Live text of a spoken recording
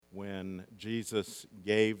when Jesus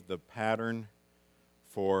gave the pattern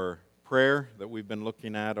for prayer that we've been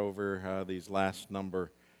looking at over these last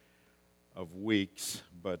number of weeks.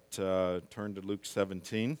 But turn to Luke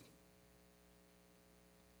 17.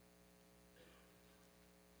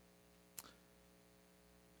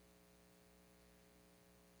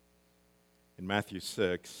 In Matthew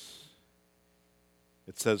 6,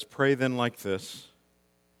 it says, "Pray then like this,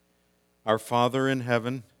 Our Father in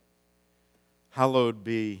heaven, hallowed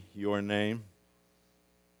be your name.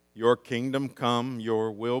 Your kingdom come,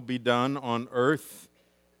 your will be done on earth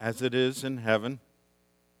as it is in heaven.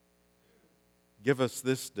 Give us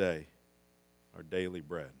this day our daily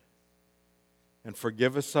bread. And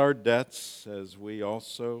forgive us our debts as we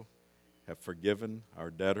also have forgiven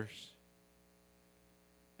our debtors.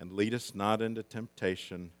 And lead us not into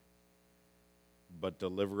temptation, but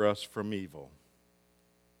deliver us from evil."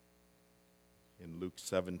 In Luke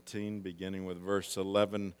 17, beginning with verse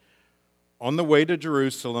 11, on the way to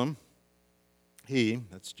Jerusalem, he,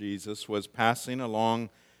 that's Jesus, was passing along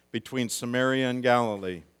between Samaria and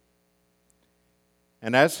Galilee.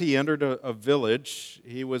 And as he entered a village,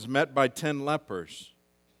 he was met by 10 lepers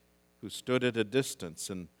who stood at a distance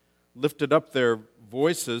and lifted up their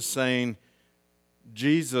voices, saying,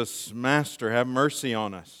 "Jesus, Master, have mercy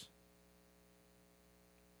on us."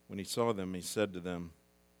 When he saw them, he said to them,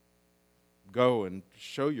 "Go and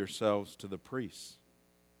show yourselves to the priests."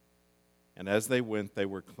 And as they went, they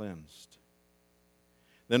were cleansed.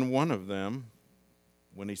 Then one of them,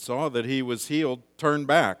 when he saw that he was healed, turned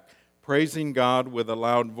back, praising God with a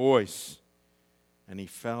loud voice. And he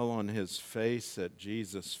fell on his face at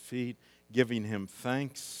Jesus' feet, giving him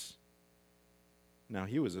thanks. Now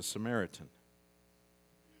he was a Samaritan.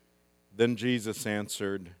 Then Jesus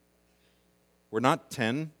answered, "Were not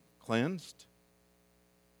 10 cleansed?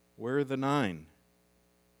 Where are the 9?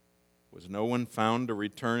 Was no one found to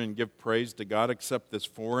return and give praise to God except this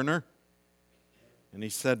foreigner?" And he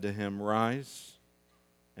said to him, "Rise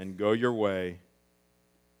and go your way.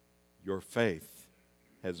 Your faith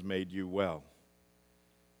has made you well."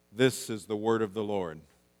 This is the word of the Lord.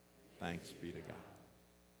 Thanks be to God.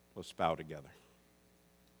 Let's bow together.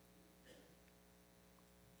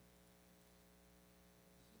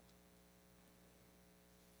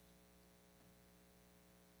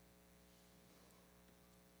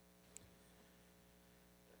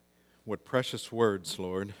 What precious words,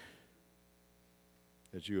 Lord,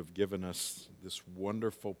 as you have given us this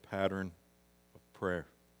wonderful pattern of prayer.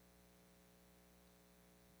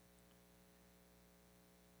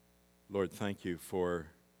 Lord, thank you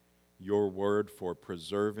for your word, for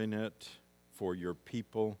preserving it, for your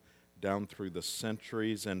people down through the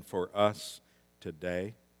centuries, and for us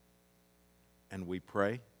today. And we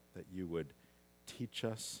pray that you would teach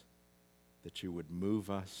us, that you would move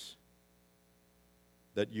us,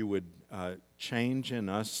 that you would change in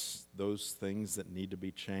us those things that need to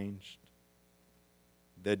be changed,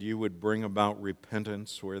 that you would bring about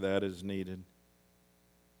repentance where that is needed,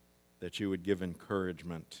 that you would give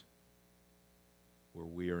encouragement where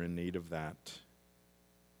we are in need of that.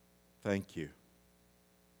 Thank you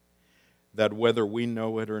that whether we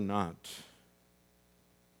know it or not,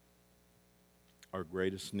 our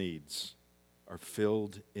greatest needs are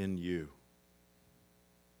filled in you.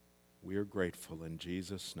 We are grateful in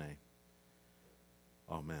Jesus' name.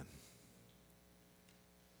 Amen.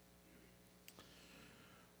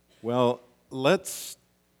 Well, let's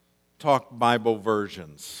talk Bible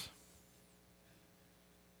versions.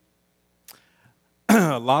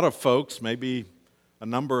 A lot of folks, maybe a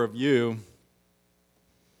number of you,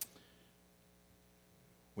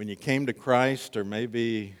 when you came to Christ, or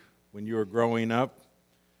maybe when you were growing up,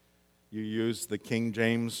 you used the King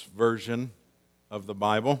James Version of the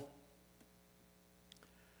Bible.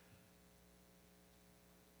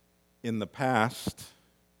 In the past,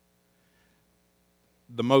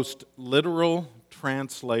 the most literal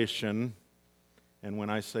translation, and when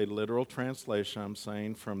I say literal translation, I'm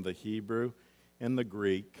saying from the Hebrew and the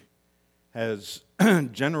Greek, has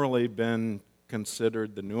generally been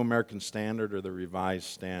considered the New American Standard or the Revised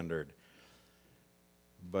Standard.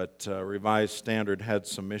 But Revised Standard had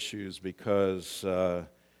some issues because there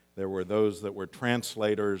were those that were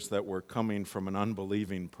translators that were coming from an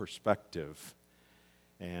unbelieving perspective.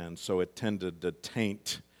 And so it tended to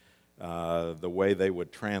taint the way they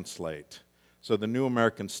would translate. So the New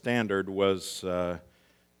American Standard was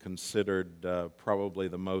considered probably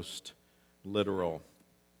the most literal.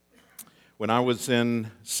 When I was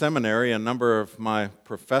in seminary, a number of my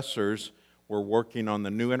professors were working on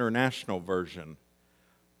the New International Version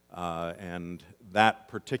and that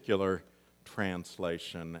particular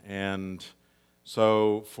translation. And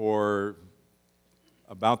so for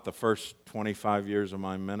about the first 25 years of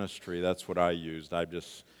my ministry, that's what I used. I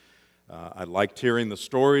liked hearing the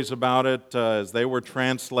stories about it as they were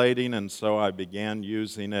translating, and so I began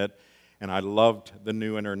using it, and I loved the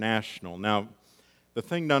New International. Now, the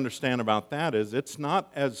thing to understand about that is it's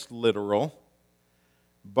not as literal,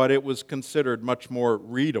 but it was considered much more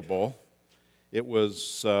readable. It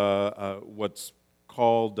was what's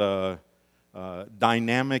called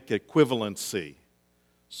dynamic equivalency.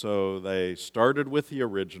 So they started with the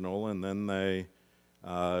original and then they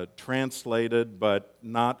translated, but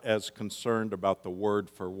not as concerned about the word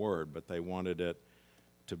for word, but they wanted it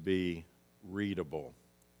to be readable.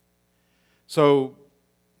 So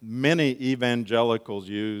many evangelicals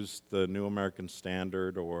use the New American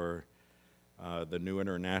Standard or the New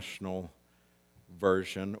International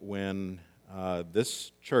Version. When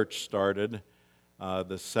this church started,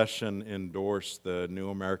 the session endorsed the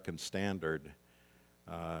New American Standard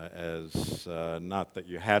as not that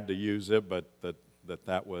you had to use it, but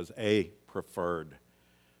that was a preferred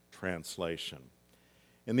translation.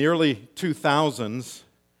 In the early 2000s,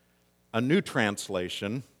 a new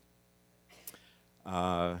translation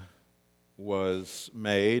was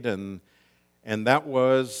made, and that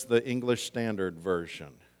was the English Standard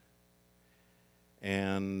Version.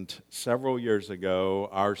 And several years ago,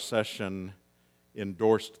 our session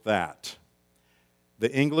endorsed that.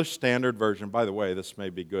 The English Standard Version, by the way, this may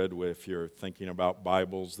be good if you're thinking about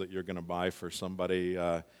Bibles that you're going to buy for somebody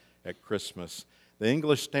at Christmas. The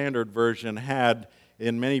English Standard Version had,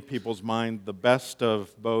 in many people's mind, the best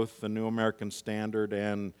of both the New American Standard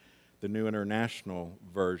and the New International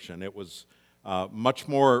Version. It was much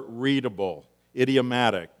more readable,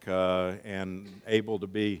 idiomatic, and able to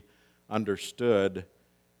be understood,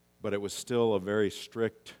 but it was still a very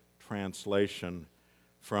strict translation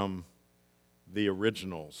from the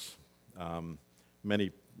originals.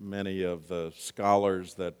 Many of the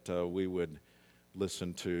scholars that we would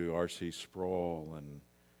listen to, R.C. Sproul and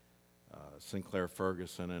Sinclair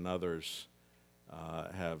Ferguson and others,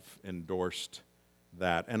 have endorsed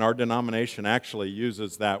that. And our denomination actually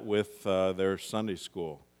uses that with their Sunday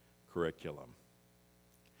school curriculum.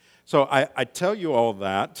 So I tell you all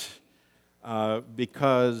that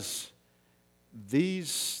because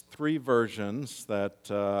these three versions that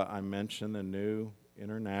I mentioned, the New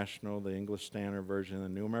International, the English Standard Version, and the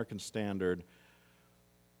New American Standard,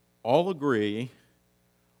 all agree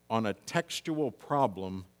on a textual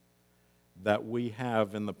problem that we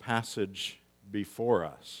have in the passage before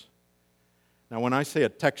us. Now, when I say a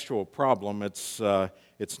textual problem, it's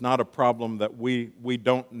not a problem that we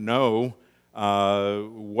don't know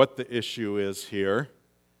what the issue is here,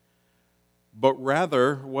 but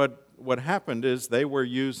rather what happened is they were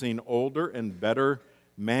using older and better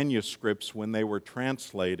manuscripts when they were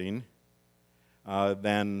translating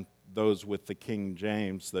than those with the King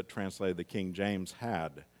James that translated the King James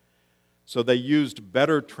had. So they used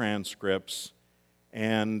better transcripts,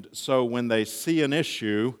 and so when they see an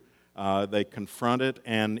issue, they confront it,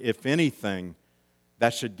 and if anything,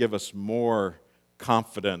 that should give us more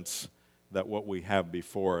confidence that what we have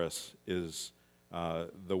before us is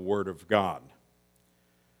the Word of God.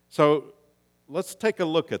 So let's take a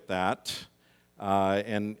look at that,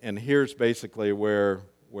 and here's basically where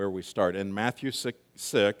we start. In Matthew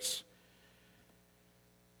 6,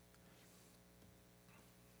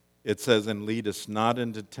 it says, "And lead us not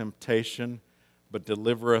into temptation, but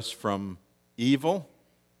deliver us from evil."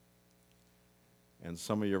 And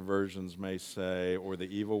some of your versions may say, "or the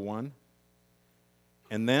evil one."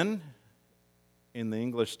 And then, in the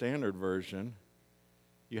English Standard Version,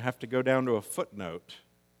 you have to go down to a footnote.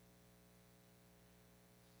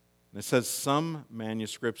 And it says, some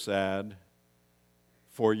manuscripts add,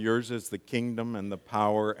 "For yours is the kingdom and the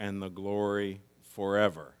power and the glory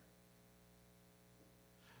forever."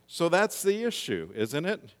 So that's the issue, isn't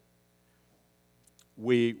it?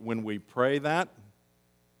 When we pray that,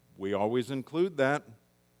 we always include that.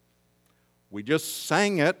 We just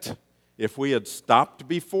sang it. If we had stopped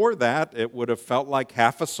before that, it would have felt like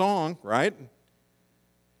half a song, right?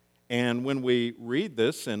 And when we read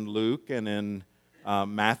this in Luke and in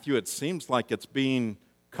Matthew, it seems like it's being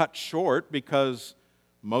cut short because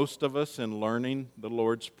most of us in learning the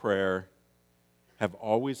Lord's Prayer have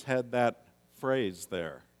always had that phrase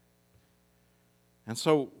there. And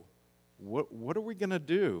so, what are we going to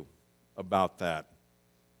do about that?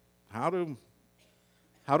 How do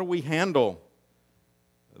we handle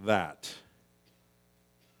that?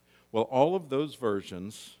 Well, all of those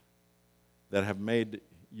versions that have made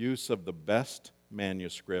use of the best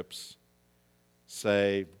manuscripts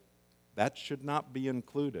say that should not be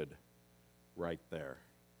included right there.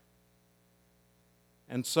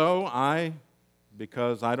 And so I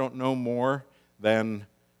because I don't know more than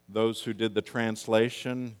those who did the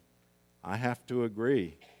translation, I have to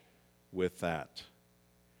agree with that.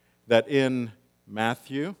 That in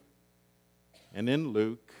Matthew and in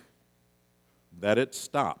Luke, that it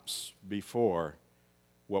stops before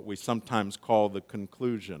what we sometimes call the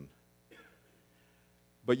conclusion.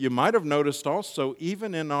 But you might have noticed also,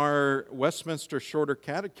 even in our Westminster Shorter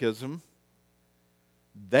Catechism,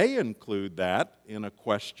 they include that in a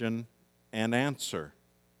question and answer.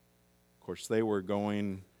 Of course, they were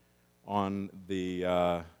going on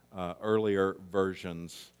the earlier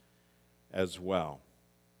versions as well.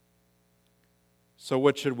 So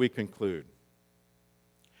what should we conclude?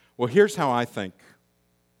 Well, here's how I think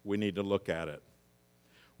we need to look at it.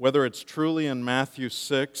 Whether it's truly in Matthew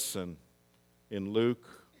 6 and in Luke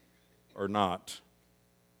or not,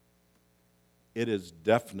 it is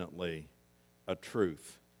definitely a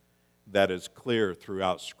truth that is clear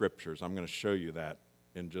throughout Scriptures. I'm going to show you that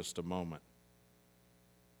in just a moment.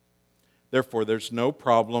 Therefore, there's no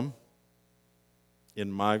problem,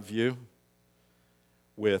 in my view,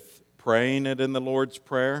 with praying it in the Lord's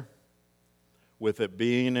Prayer, with it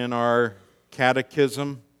being in our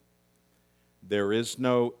catechism. There is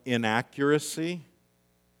no inaccuracy.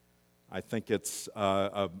 I think it's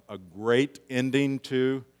a great ending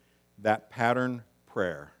to that pattern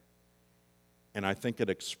prayer. And I think it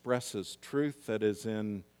expresses truth that is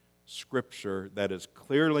in Scripture, that is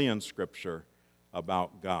clearly in Scripture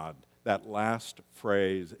about God. That last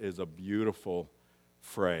phrase is a beautiful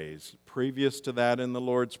phrase. Previous to that in the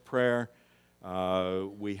Lord's Prayer,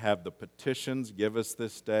 we have the petitions, give us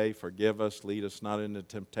this day, forgive us, lead us not into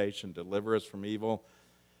temptation, deliver us from evil.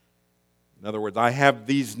 In other words, I have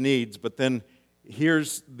these needs, but then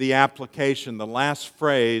here's the application. The last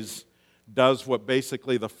phrase does what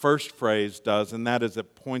basically the first phrase does, and that is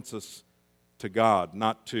it points us to God,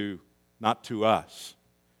 not to us.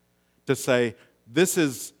 To say, this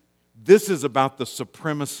is about the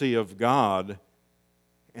supremacy of God,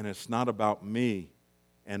 and it's not about me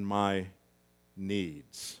and my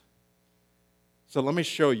needs. So let me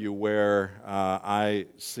show you where I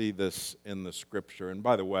see this in the Scripture. And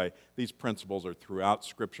by the way, these principles are throughout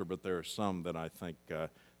Scripture, but there are some that I think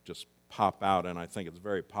just pop out, and I think it's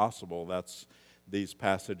very possible these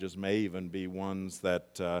passages may even be ones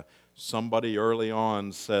that somebody early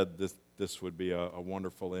on said this would be a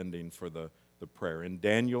wonderful ending for the prayer. In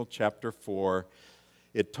Daniel chapter 4,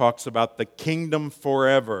 it talks about the kingdom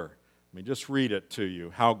forever. Let me just read it to you.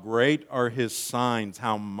 How great are his signs,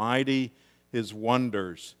 how mighty his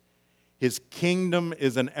wonders. His kingdom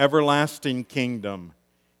is an everlasting kingdom,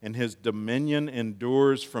 and his dominion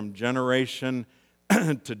endures from generation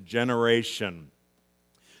to generation.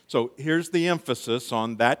 So here's the emphasis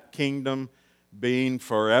on that kingdom being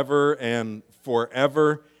forever and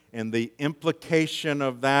forever, and the implication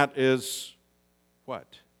of that is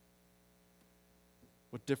what?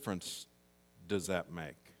 What difference does that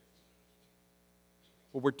make?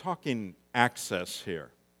 Well, we're talking access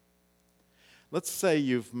here. Let's say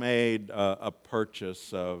you've made a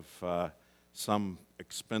purchase of some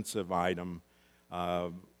expensive item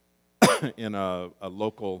in a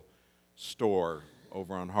local store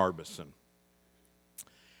over on Harbison.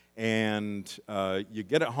 And you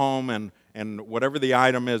get it home, and whatever the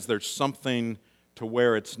item is, there's something to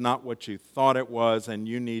where it's not what you thought it was, and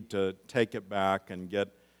you need to take it back and get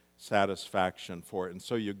satisfaction for it. And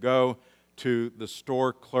so you go to the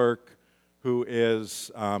store clerk, who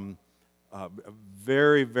is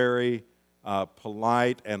very, very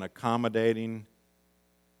polite and accommodating.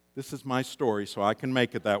 This is my story, so I can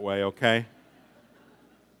make it that way, okay?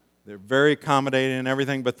 They're very accommodating and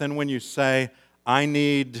everything, but then when you say, I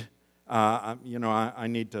need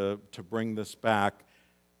to bring this back,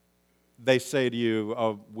 they say to you,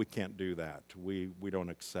 oh, we can't do that. We don't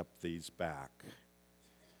accept these back.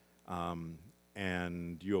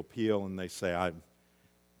 And you appeal, and they say, I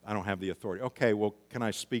don't have the authority. Okay, well, can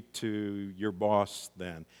I speak to your boss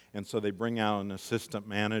then? And so they bring out an assistant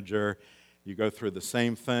manager. You go through the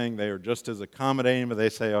same thing. They are just as accommodating, but they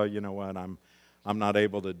say, oh, you know what, I'm not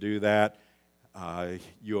able to do that.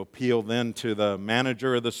 You appeal then to the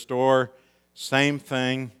manager of the store. Same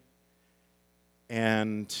thing.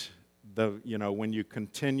 And when you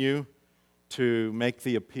continue to make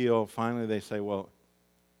the appeal, finally they say, well,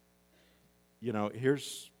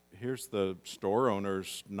 here's the store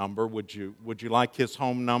owner's number. Would you like his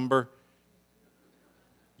home number?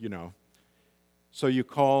 So you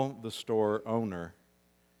call the store owner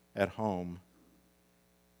at home,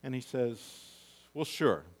 and he says, well,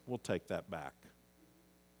 sure, we'll take that back.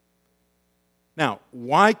 Now,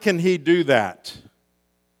 why can he do that?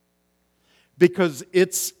 Because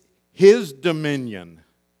it's His dominion.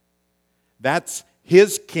 That's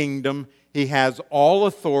His kingdom. He has all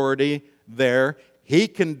authority there. He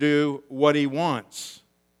can do what He wants.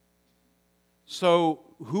 So,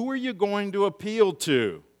 who are you going to appeal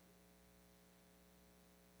to?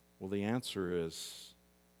 Well, the answer is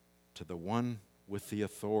to the one with the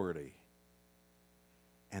authority.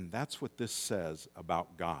 And that's what this says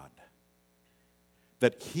about God.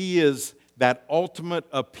 That He is that ultimate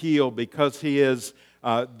appeal because He is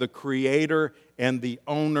the creator and the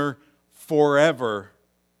owner forever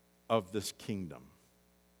of this kingdom.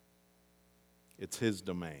 It's His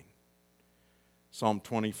domain. Psalm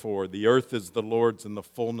 24, the earth is the Lord's and the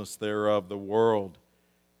fullness thereof, the world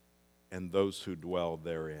and those who dwell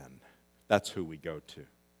therein. That's who we go to.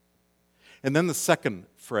 And then the second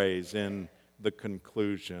phrase in the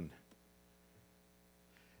conclusion.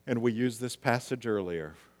 And we used this passage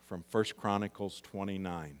earlier from 1 Chronicles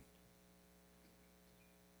 29.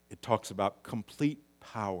 It talks about complete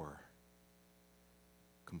power.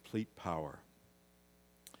 Complete power.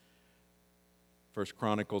 1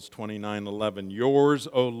 Chronicles 29:11. Yours,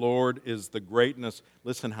 O Lord, is the greatness.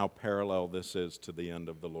 Listen how parallel this is to the end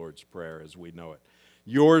of the Lord's Prayer as we know it.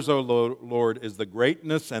 Yours, O Lord, is the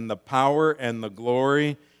greatness and the power and the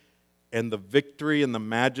glory and the victory and the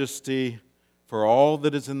majesty, for all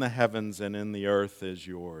that is in the heavens and in the earth is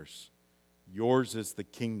yours. Yours is the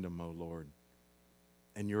kingdom, O Lord,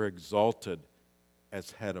 and you're exalted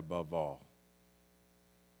as head above all.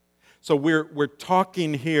 So we're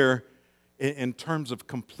talking here in terms of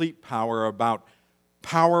complete power about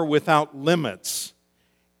power without limits.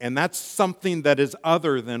 And that's something that is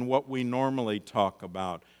other than what we normally talk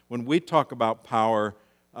about. When we talk about power,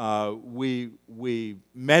 we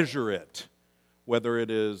measure it, whether it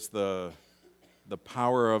is the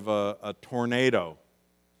power of a tornado,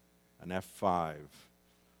 an F5,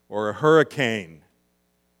 or a hurricane.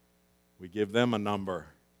 We give them a number.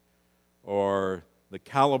 Or the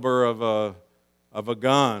caliber of a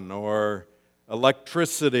gun, or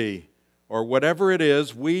electricity, or whatever it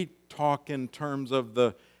is, we talk in terms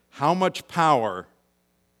of how much power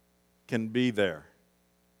can be there.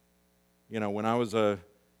 You know, when I was a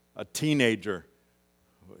teenager,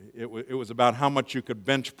 it was about how much you could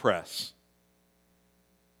bench press.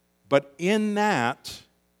 But in that,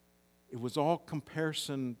 it was all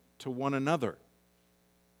comparison to one another.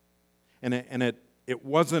 And it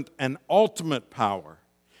wasn't an ultimate power.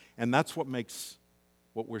 And that's what makes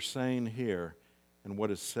what we're saying here and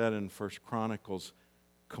what is said in 1 Chronicles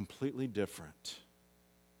completely different.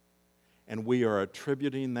 And we are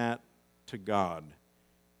attributing that to God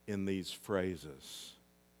in these phrases.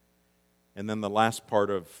 And then the last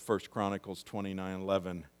part of 1 Chronicles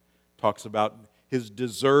 29:11 talks about His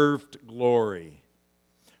deserved glory.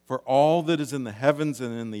 For all that is in the heavens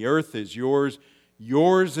and in the earth is yours.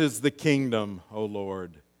 Yours is the kingdom, O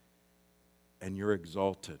Lord, and you're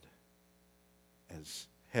exalted as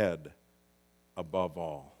head above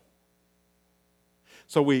all.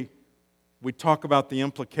 So we talk about the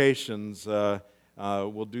implications.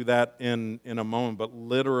 We'll do that in a moment, but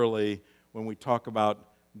literally when we talk about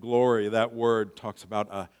glory, that word talks about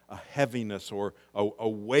a heaviness or a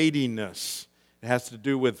weightiness. It has to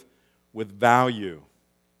do with value.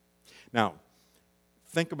 Now,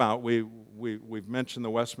 think about, we've mentioned the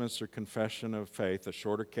Westminster Confession of Faith, a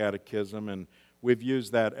shorter catechism, and we've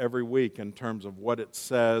used that every week in terms of what it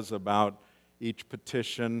says about each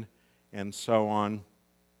petition and so on.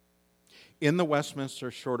 In the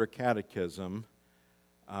Westminster Shorter Catechism,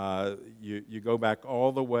 you go back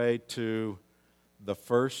all the way to the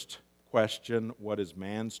first question, what is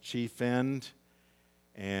man's chief end?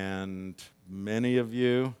 And many of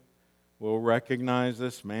you will recognize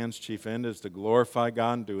this. Man's chief end is to glorify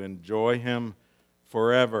God and to enjoy Him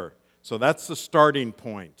forever. So that's the starting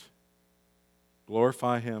point.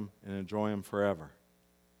 Glorify Him and enjoy Him forever.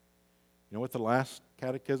 You know what the last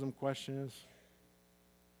catechism question is?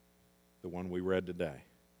 The one we read today.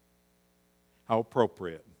 How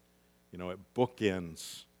appropriate. You know, it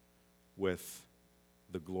bookends with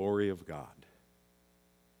the glory of God.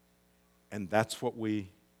 And that's what we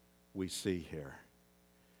see here.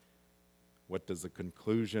 What does the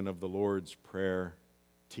conclusion of the Lord's Prayer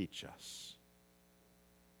teach us?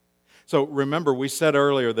 So remember, we said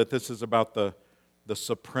earlier that this is about the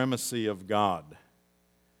supremacy of God.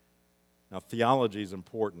 Now, theology is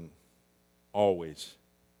important, always.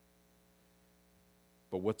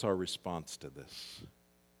 But what's our response to this?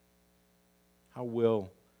 How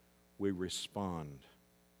will we respond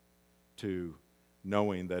to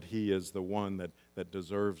knowing that He is the one that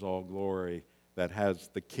deserves all glory, that has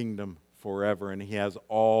the kingdom forever, and He has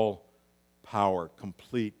all power,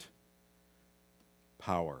 complete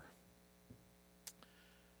power?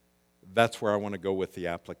 that's where I want to go with the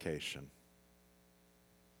application.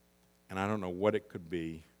 And I don't know what it could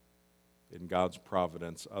be in God's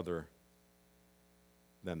providence other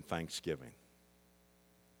than thanksgiving.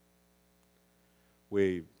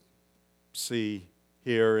 We see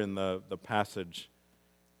here in the passage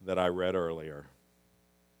that I read earlier.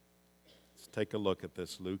 Let's take a look at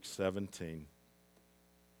this, Luke 17.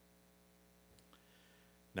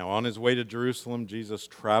 Now, on his way to Jerusalem, Jesus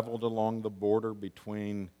traveled along the border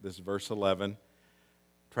between, this verse 11,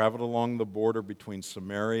 traveled along the border between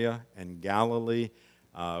Samaria and Galilee.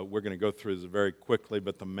 We're going to go through this very quickly,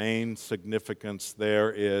 but the main significance there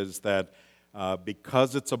is that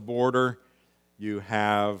because it's a border, you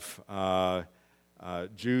have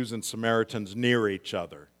Jews and Samaritans near each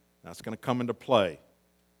other. That's going to come into play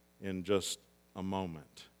in just a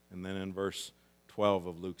moment. And then in verse 12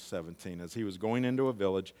 of Luke 17, as he was going into a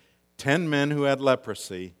village, 10 men who had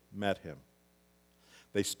leprosy met him.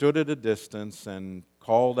 They stood at a distance and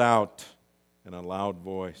called out in a loud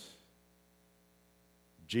voice,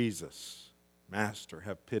 "Jesus, Master,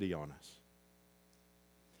 have pity on us."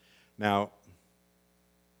 Now,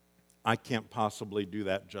 I can't possibly do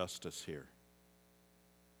that justice here.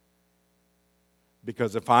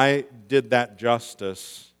 Because if I did that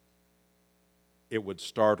justice, it would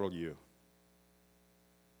startle you.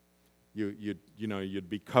 You'd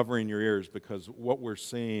be covering your ears, because what we're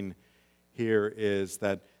seeing here is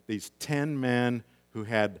that these 10 men who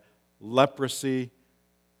had leprosy,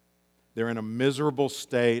 they're in a miserable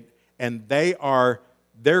state, and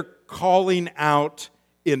they're calling out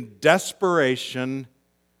in desperation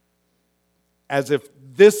as if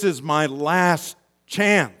this is my last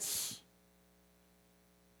chance.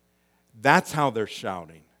 That's how they're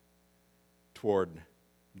shouting toward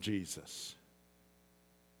Jesus.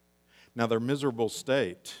 Now, their miserable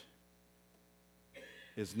state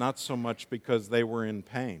is not so much because they were in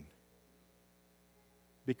pain,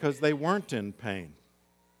 because they weren't in pain.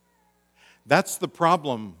 That's the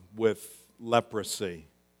problem with leprosy.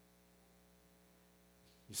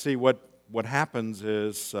 You see, what happens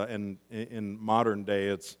is, in modern day,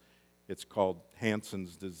 it's called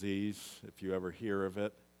Hansen's disease, if you ever hear of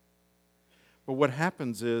it. But what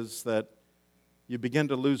happens is that you begin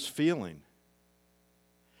to lose feeling.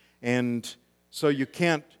 And so you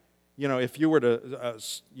can't, if you were to,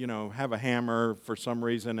 have a hammer for some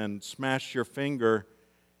reason and smash your finger,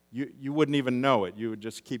 you wouldn't even know it. You would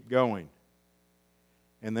just keep going.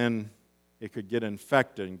 And then it could get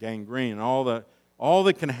infected and gangrene, and all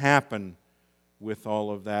that can happen with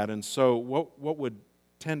all of that. And so what would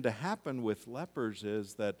tend to happen with lepers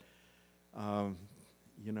is that,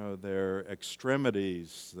 their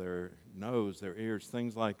extremities, their nose, their ears,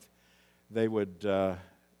 things like,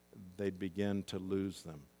 they'd begin to lose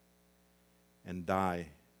them and die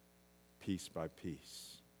piece by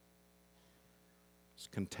piece. It's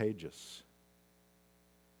contagious.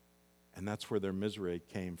 And that's where their misery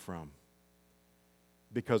came from.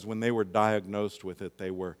 Because when they were diagnosed with it,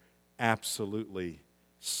 they were absolutely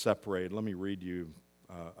separated. Let me read you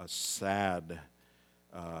a sad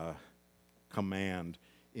command.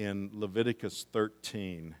 In Leviticus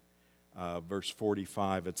 13, verse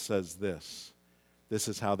 45, it says this. This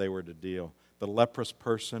is how they were to deal. The leprous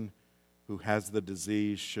person who has the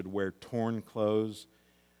disease should wear torn clothes.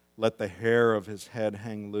 Let the hair of his head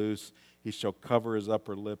hang loose. He shall cover his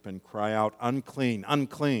upper lip and cry out, "Unclean,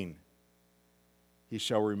 unclean." He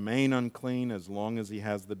shall remain unclean as long as he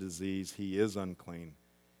has the disease. He is unclean.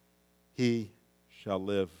 He shall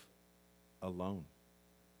live alone.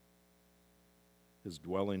 His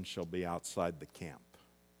dwelling shall be outside the camp.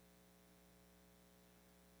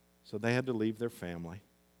 So they had to leave their family.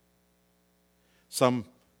 Some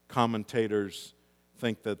commentators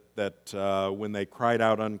think that when they cried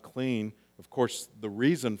out unclean, of course, the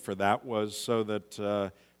reason for that was so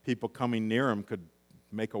that people coming near them could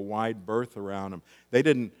make a wide berth around them. They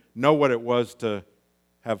didn't know what it was to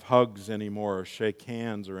have hugs anymore or shake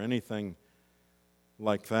hands or anything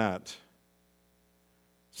like that.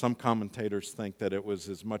 Some commentators think that it was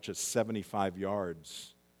as much as 75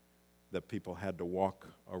 yards that people had to walk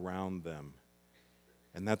around them.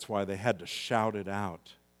 And that's why they had to shout it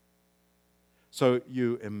out. So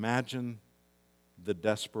you imagine the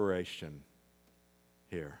desperation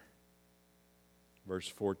here. Verse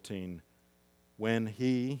 14, when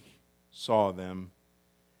he saw them,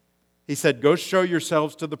 he said, "Go show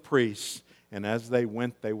yourselves to the priests." And as they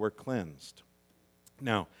went, they were cleansed.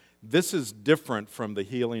 Now, this is different from the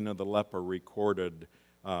healing of the leper recorded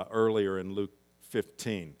earlier in Luke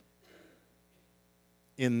 15.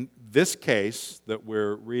 In this case that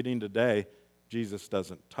we're reading today, Jesus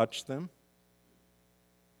doesn't touch them.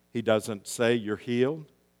 He doesn't say, "You're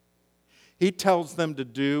healed." He tells them to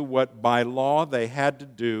do what by law they had to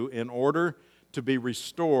do in order to be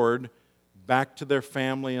restored back to their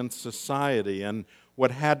family and society. And what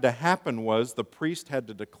had to happen was the priest had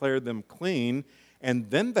to declare them clean, and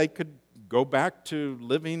then they could go back to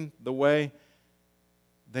living the way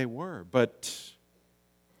they were. But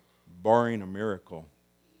barring a miracle,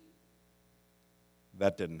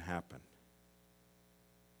 that didn't happen.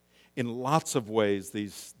 In lots of ways,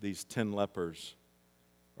 these 10 lepers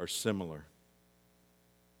are similar.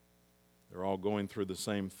 They're all going through the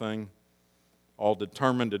same thing, all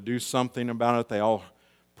determined to do something about it. They all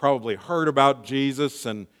probably heard about Jesus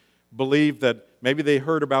and believed that maybe they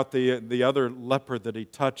heard about the other leper that he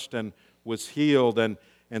touched and was healed. And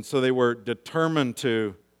so they were determined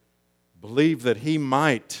to believe that he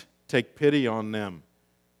might take pity on them.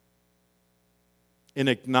 In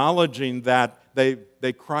acknowledging that,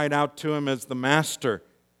 they cried out to him as the master.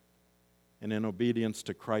 And in obedience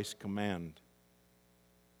to Christ's command,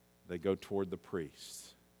 they go toward the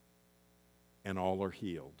priest. And all are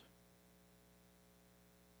healed.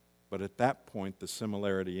 But at that point, the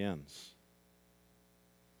similarity ends.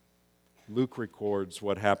 Luke records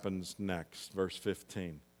what happens next, verse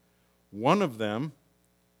 15. One of them,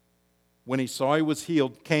 when he saw he was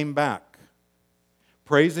healed, came back,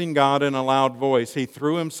 praising God in a loud voice. He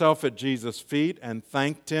threw himself at Jesus' feet and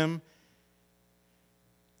thanked him,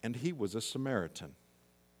 and he was a Samaritan.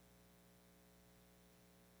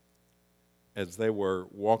 As they were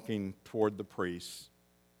walking toward the priest,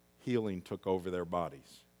 healing took over their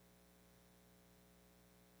bodies.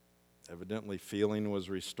 Evidently, feeling was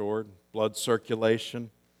restored, blood circulation,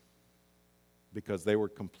 because they were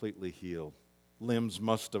completely healed. Limbs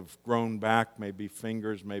must have grown back, maybe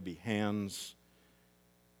fingers, maybe hands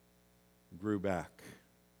grew back.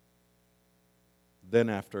 Then,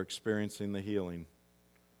 after experiencing the healing,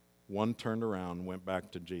 one turned around and went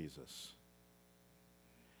back to Jesus.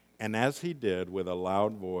 And as he did, with a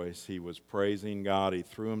loud voice, he was praising God. He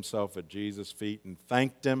threw himself at Jesus' feet and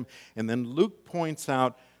thanked him. And then Luke points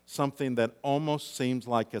out something that almost seems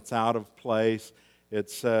like it's out of place.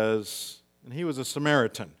 It says, and he was a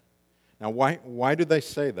Samaritan. Now, why do they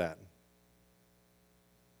say that?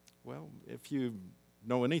 Well, if you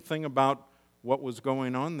know anything about what was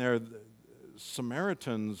going on there, the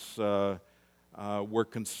Samaritans were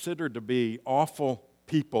considered to be awful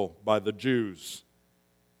people by the Jews.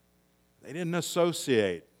 They didn't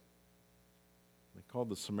associate. They called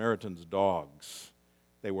the Samaritans dogs.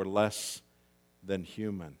 They were less than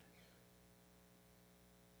human.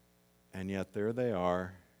 And yet there they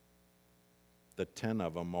are, the 10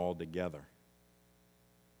 of them all together.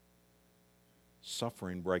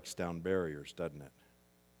 Suffering breaks down barriers, doesn't it?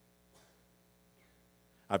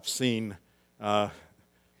 I've seen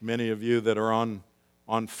many of you that are on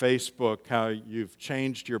Facebook how you've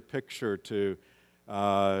changed your picture to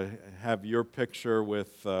have your picture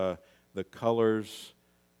with the colors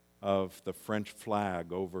of the French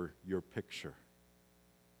flag over your picture.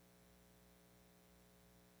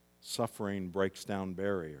 Suffering breaks down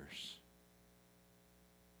barriers.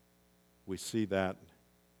 We see that,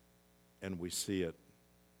 and we see it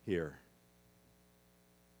here.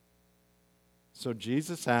 So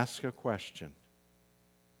Jesus asks a question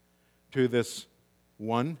to this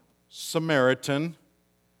one Samaritan,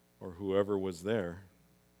 or whoever was there,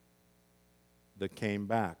 that came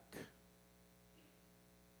back.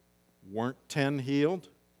 Weren't 10 healed?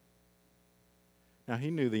 Now,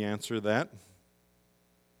 he knew the answer to that.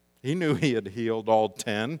 He knew he had healed all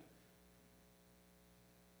 10.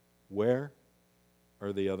 Where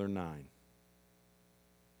are the other 9?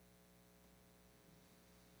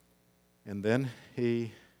 And then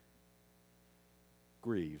he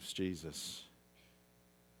grieves Jesus.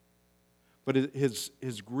 But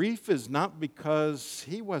his grief is not because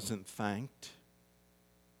he wasn't thanked,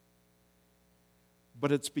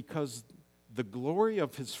 but it's because the glory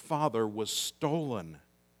of his Father was stolen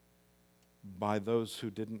by those who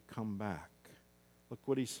didn't come back. Look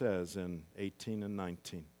what he says in 18 and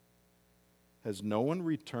 19. Has no one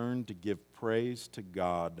returned to give praise to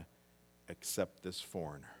God except this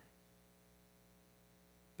foreigner?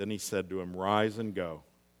 Then he said to him, rise and go.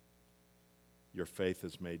 Your faith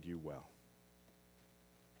has made you well.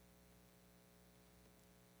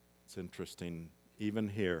 It's interesting, even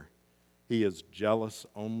here, he is jealous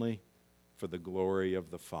only for the glory of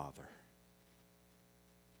the Father.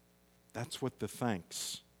 That's what the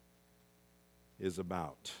thanks is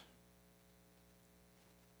about.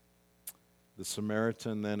 The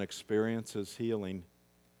Samaritan then experiences healing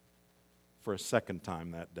for a second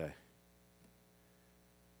time that day.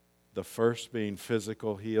 The first being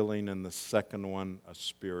physical healing, and the second one a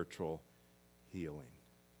spiritual healing.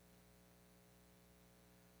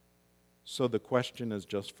 So the question is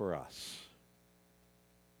just for us.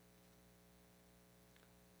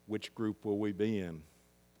 Which group will we be in?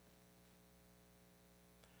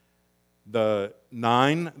 The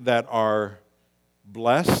 9 that are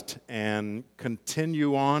blessed and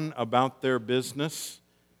continue on about their business,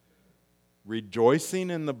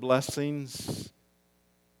 rejoicing in the blessings,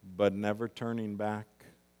 but never turning back,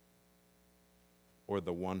 or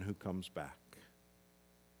the one who comes back.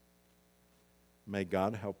 May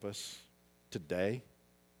God help us today,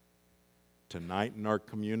 tonight in our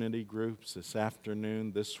community groups, this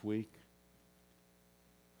afternoon, this week,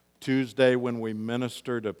 Tuesday when we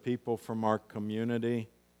minister to people from our community,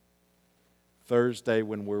 Thursday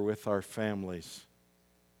when we're with our families,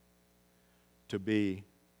 to be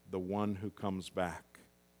the one who comes back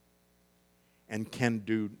and can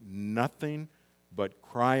do nothing but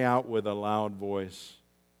cry out with a loud voice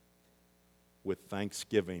with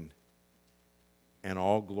thanksgiving and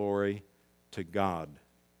all glory to God,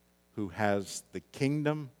 who has the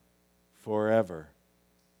kingdom forever,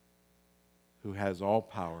 who has all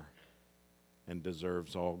power and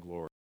deserves all glory.